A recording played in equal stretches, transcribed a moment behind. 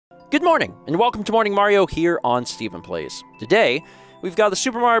Good morning, and welcome to Morning Mario here on Stephen Plays. Today, we've got the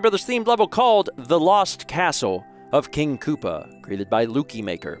Super Mario Bros. Themed level called The Lost Castle of King Koopa, created by Lucky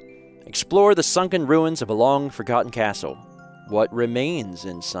Maker. Explore the sunken ruins of a long-forgotten castle. What remains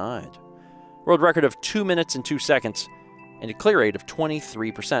inside? World record of 2 minutes and 2 seconds, and a clear rate of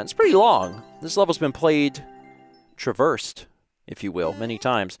 23%. It's pretty long. This level's been played, traversed, if you will, many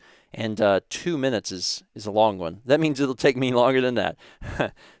times. And 2 minutes is a long one. That means it'll take me longer than that.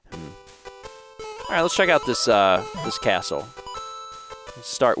 Alright, let's check out this this castle. Let's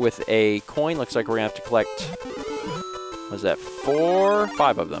start with a coin. Looks like we're gonna have to collect, what is that,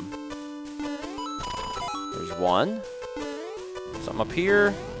 5 of them. There's one. Something up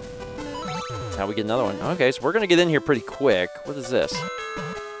here. That's how we get another one. Okay, so we're gonna get in here pretty quick. What is this?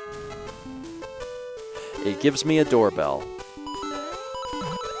 It gives me a doorbell.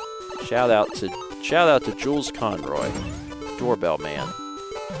 Shout out to Jules Conroy, doorbell man.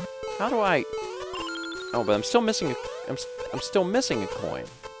 How do I? Oh, but I'm still missing I'm still missing a coin.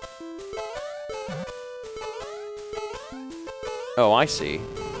 Oh, I see.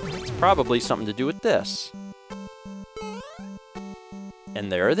 It's probably something to do with this.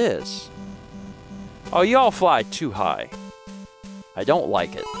 And there it is. Oh, y'all fly too high. I don't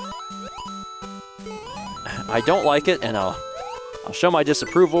like it. I don't like it, and I'll show my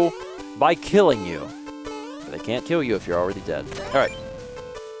disapproval by killing you. But I can't kill you if you're already dead. Alright.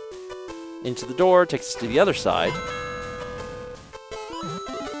 Into the door, takes us to the other side.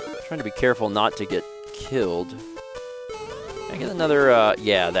 Trying to be careful not to get killed. Can I get another,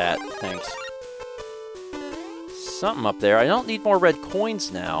 yeah, that. Thanks. Something up there. I don't need more red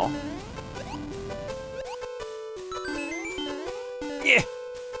coins now. Yeah.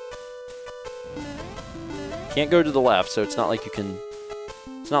 Can't go to the left, so it's not like you can...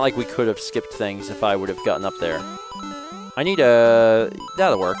 It's not like we could have skipped things if I would have gotten up there. I need a...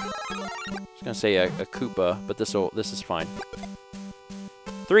 That'll work. I was gonna say a Koopa, but this is fine.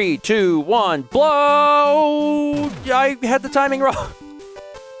 3, 2, 1, blow! I had the timing wrong.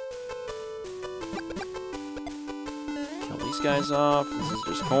 Kill these guys off. This is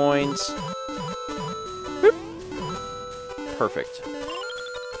just coins. Boop. Perfect.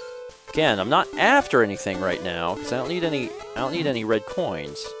 Again, I'm not after anything right now because I don't need any red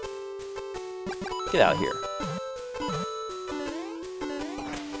coins. Get out of here.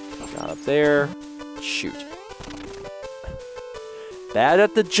 Got up there. Shoot. Bad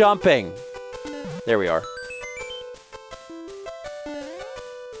at the jumping. There we are.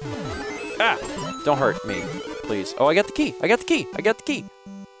 Ah! Don't hurt me, please. Oh, I got the key. I got the key. I got the key.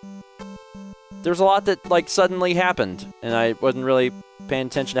 There's a lot that, like, suddenly happened, and I wasn't really paying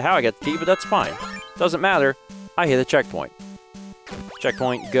attention to how I got the key, but that's fine. Doesn't matter. I hit a checkpoint.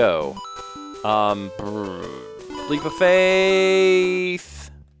 Checkpoint, go. Leap of faith.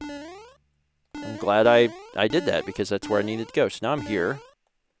 I'm glad I did that because that's where I needed to go. So now I'm here.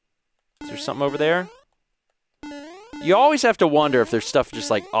 Is there something over there? You always have to wonder if there's stuff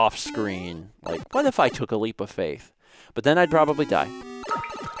just like off screen. Like, what if I took a leap of faith? But then I'd probably die.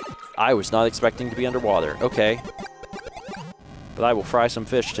 I was not expecting to be underwater. Okay. But I will fry some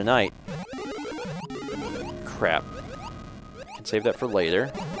fish tonight. Crap. I can save that for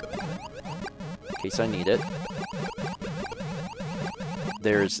later. In case I need it.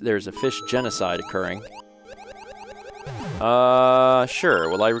 There's a fish genocide occurring. Sure.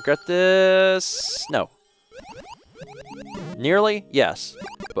 Will I regret this? No. Nearly? Yes.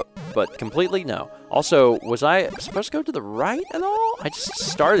 But completely? No. Also, was I supposed to go to the right at all? I just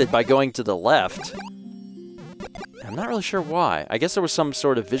started by going to the left. I'm not really sure why. I guess there was some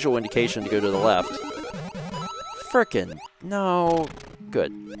sort of visual indication to go to the left. Frickin'. No.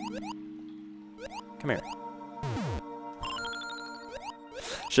 Good. Come here.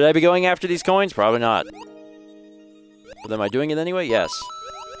 Should I be going after these coins? Probably not. But am I doing it anyway? Yes.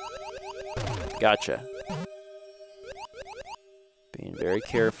 Gotcha. Being very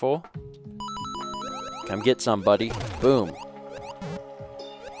careful. Come get some, buddy. Boom.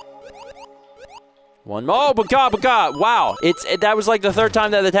 One more. Oh, baga! Wow. That was like the third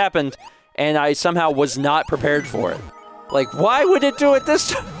time that it happened, and I somehow was not prepared for it. Like, why would it do it this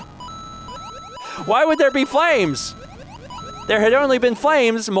time? Why would there be flames? There had only been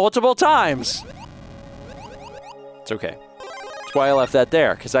flames multiple times. It's okay. That's why I left that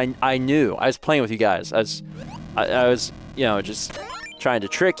there, because I knew. I was playing with you guys. I was, you know, just trying to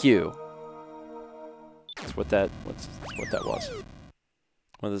trick you. That's what that was.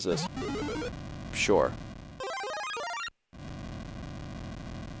 What is this? Sure.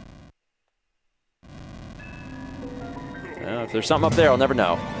 If there's something up there, I'll never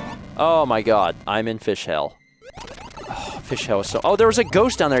know. Oh my god, I'm in fish hell. Oh, Fish hell is so... Oh, there was a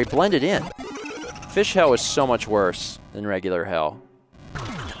ghost down there. He blended in. Fish hell is so much worse than regular hell.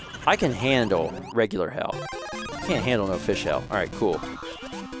 I can handle regular hell. Can't handle no fish hell. All right, cool.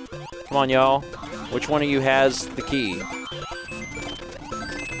 Come on, y'all. Which one of you has the key?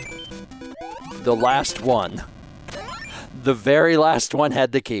 The last one. The very last one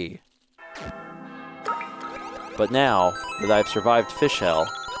had the key. But now that I've survived fish hell,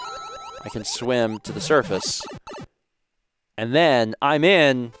 I can swim to the surface. And then I'm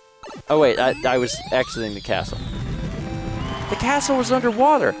in... Oh, wait, I was exiting the castle. The castle was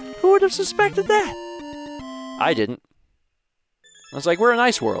underwater. Who would have suspected that? I didn't. I was like, we're in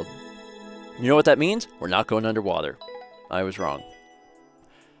Ice World. You know what that means? We're not going underwater. I was wrong.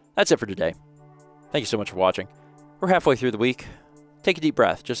 That's it for today. Thank you so much for watching. We're halfway through the week. Take a deep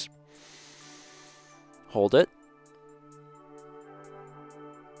breath. Just hold it.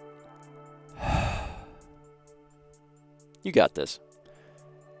 You got this.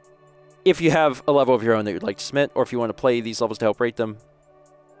 If you have a level of your own that you'd like to submit, or if you want to play these levels to help rate them,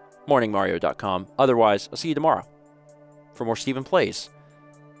 morningmario.com. Otherwise, I'll see you tomorrow for more Steven Plays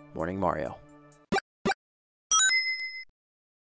Morning Mario.